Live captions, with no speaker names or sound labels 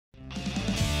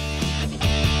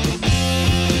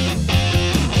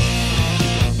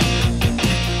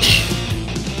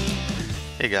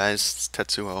guys, it's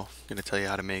Tetsuo. I'm going to tell you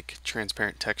how to make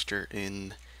transparent texture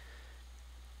in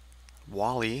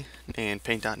Wally and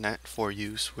Paint.net for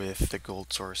use with the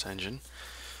Goldsource engine.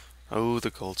 Oh,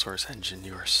 the Goldsource engine.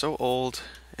 You are so old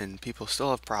and people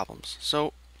still have problems.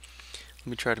 So, let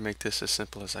me try to make this as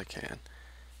simple as I can.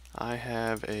 I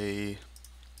have a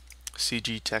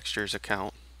CG Textures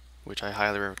account, which I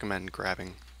highly recommend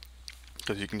grabbing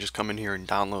because you can just come in here and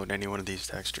download any one of these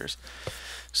textures.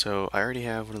 So, I already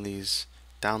have one of these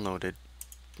downloaded,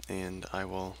 and I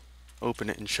will open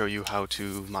it and show you how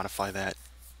to modify that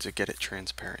to get it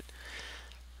transparent.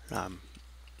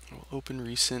 We'll open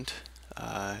recent.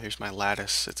 Here's my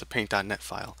lattice. It's a paint.net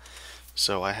file.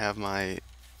 So I have my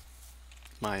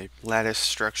lattice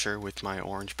structure with my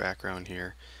orange background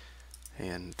here,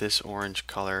 and this orange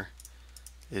color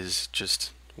is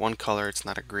just one color. It's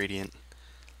not a gradient.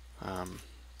 I'm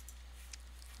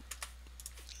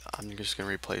just going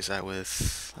to replace that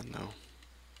with, I don't know,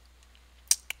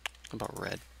 about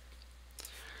red.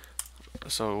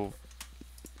 So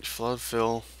flood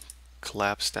fill,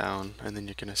 collapse down, and then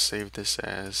you're going to save this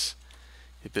as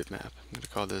a bitmap. I'm going to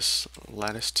call this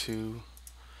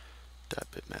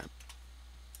lattice2.bitmap,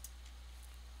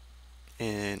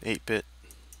 and 8-bit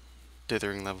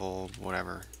dithering level,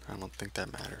 whatever. I don't think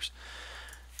that matters.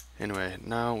 Anyway,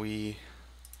 now we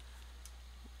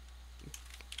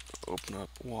open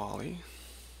up Wally.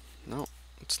 No,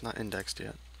 it's not indexed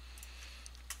yet.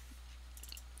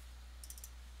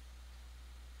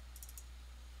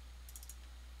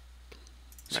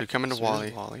 So you come into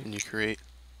Wally and you create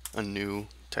a new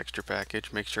texture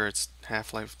package. Make sure it's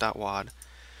half-life.wad,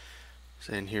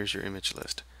 and here's your image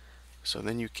list. So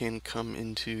then you can come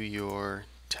into your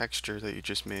texture that you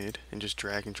just made and just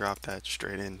drag and drop that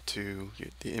straight into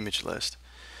the image list.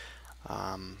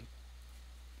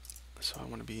 So I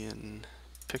want to be in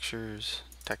pictures,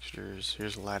 textures.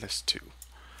 Here's lattice 2.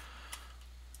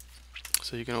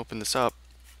 So you can open this up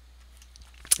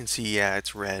and see, yeah,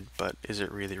 it's red, but is it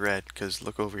really red? Because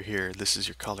look over here, this is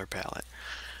your color palette.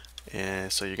 And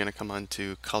so you're going to come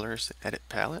onto colors, edit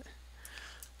palette,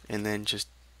 and then just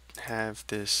have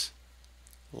this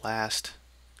last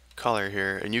color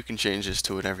here, and you can change this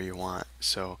to whatever you want.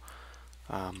 So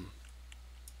how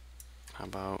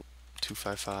about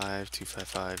 255,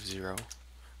 2550,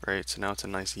 right? So now it's a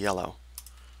nice yellow.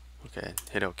 Okay,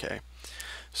 hit OK.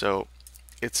 So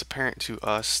it's apparent to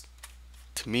us,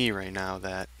 to me right now,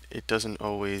 that it doesn't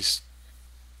always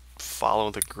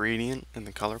follow the gradient in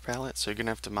the color palette, so you're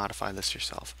gonna have to modify this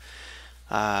yourself.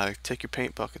 Take your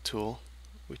paint bucket tool,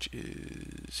 which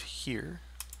is here,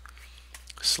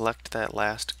 select that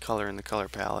last color in the color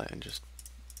palette and just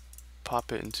pop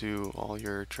it into all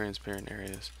your transparent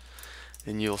areas,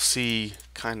 and you'll see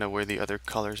kind of where the other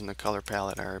colors in the color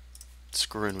palette are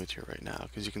screwing with you right now,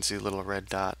 because you can see a little red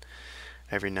dot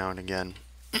every now and again.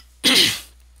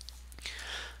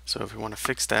 So if you want to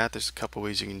fix that, there's a couple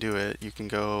ways you can do it. You can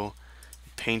go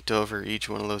paint over each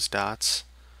one of those dots,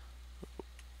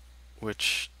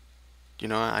 which, you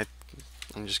know, I'm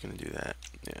just going to do that.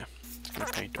 Yeah, I'm going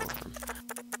to paint over them.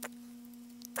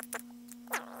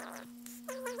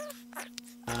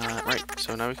 Right,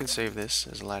 so now we can save this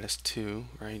as lattice 2,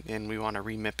 right? And we want to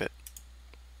remip it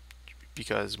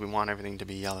because we want everything to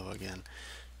be yellow again.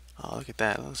 Oh, look at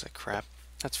that. That looks like crap.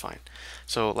 That's fine.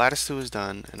 So lattice 2 is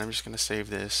done, and I'm just going to save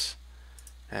this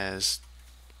as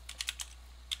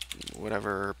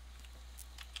whatever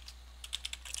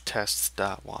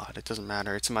tests.wad. It doesn't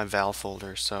matter. It's in my val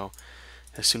folder, so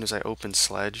as soon as I open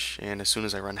Sledge and as soon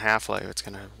as I run Half-Life, it's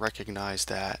going to recognize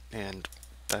that, and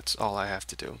that's all I have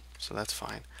to do. So that's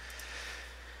fine.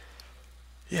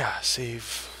 Yeah,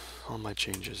 save all my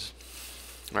changes.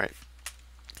 Alright,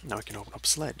 now I can open up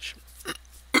Sledge.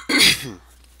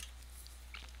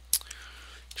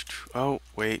 Oh,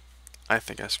 wait. I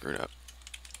think I screwed up.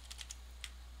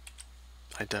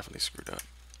 I definitely screwed up.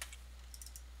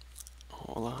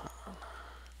 Hold on.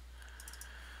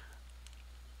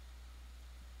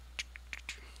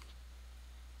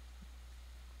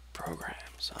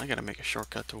 Programs. I gotta make a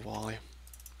shortcut to Wally.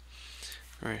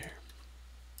 Right here.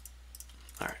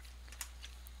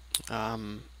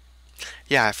 Alright.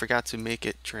 Yeah, I forgot to make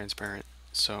it transparent.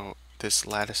 So this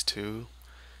lattice 2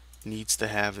 needs to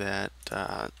have that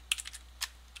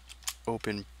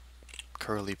open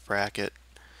curly bracket,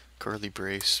 curly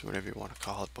brace, whatever you want to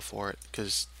call it before it,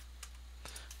 because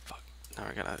fuck, now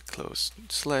I gotta close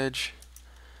Sledge.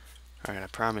 Alright, I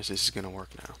promise this is gonna work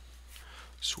now.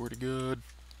 Swear to God.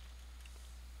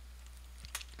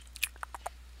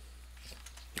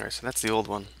 Alright, so that's the old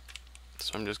one.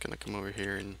 So I'm just gonna come over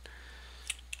here and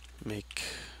make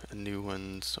a new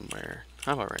one somewhere.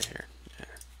 How about right here?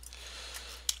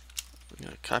 Yeah. I'm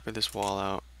going to copy this wall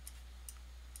out,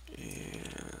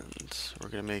 and we're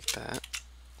going to make that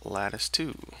lattice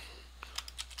 2.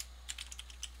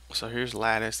 So here's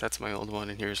lattice, that's my old one,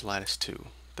 and here's lattice 2,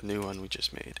 the new one we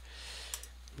just made.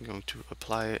 I'm going to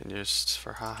apply it, and just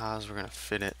for ha-has, we're going to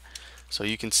fit it. So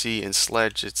you can see in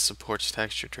Sledge it supports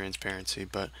texture transparency,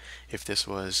 but if this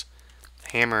was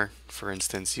Hammer, for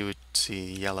instance, you would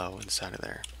see yellow inside of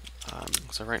there.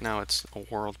 So right now it's a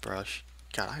world brush.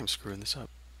 God, I am screwing this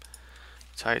up.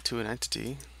 Tie it to an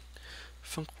entity.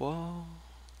 Func wall.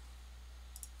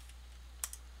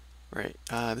 Right,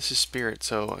 this is spirit,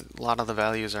 so a lot of the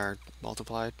values are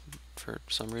multiplied for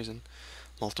some reason,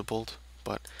 multipled,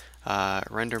 but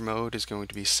render mode is going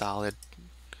to be solid,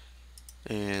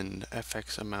 and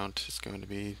FX amount is going to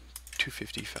be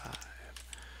 255.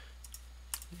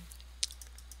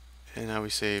 And now we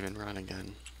save and run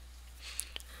again.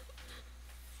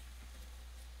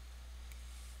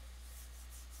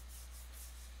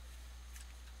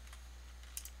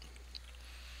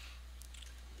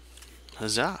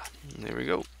 Huzzah! There we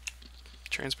go.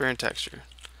 Transparent texture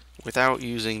without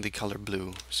using the color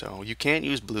blue. So you can't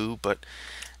use blue, but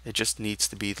it just needs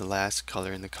to be the last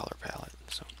color in the color palette.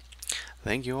 So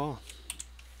thank you all.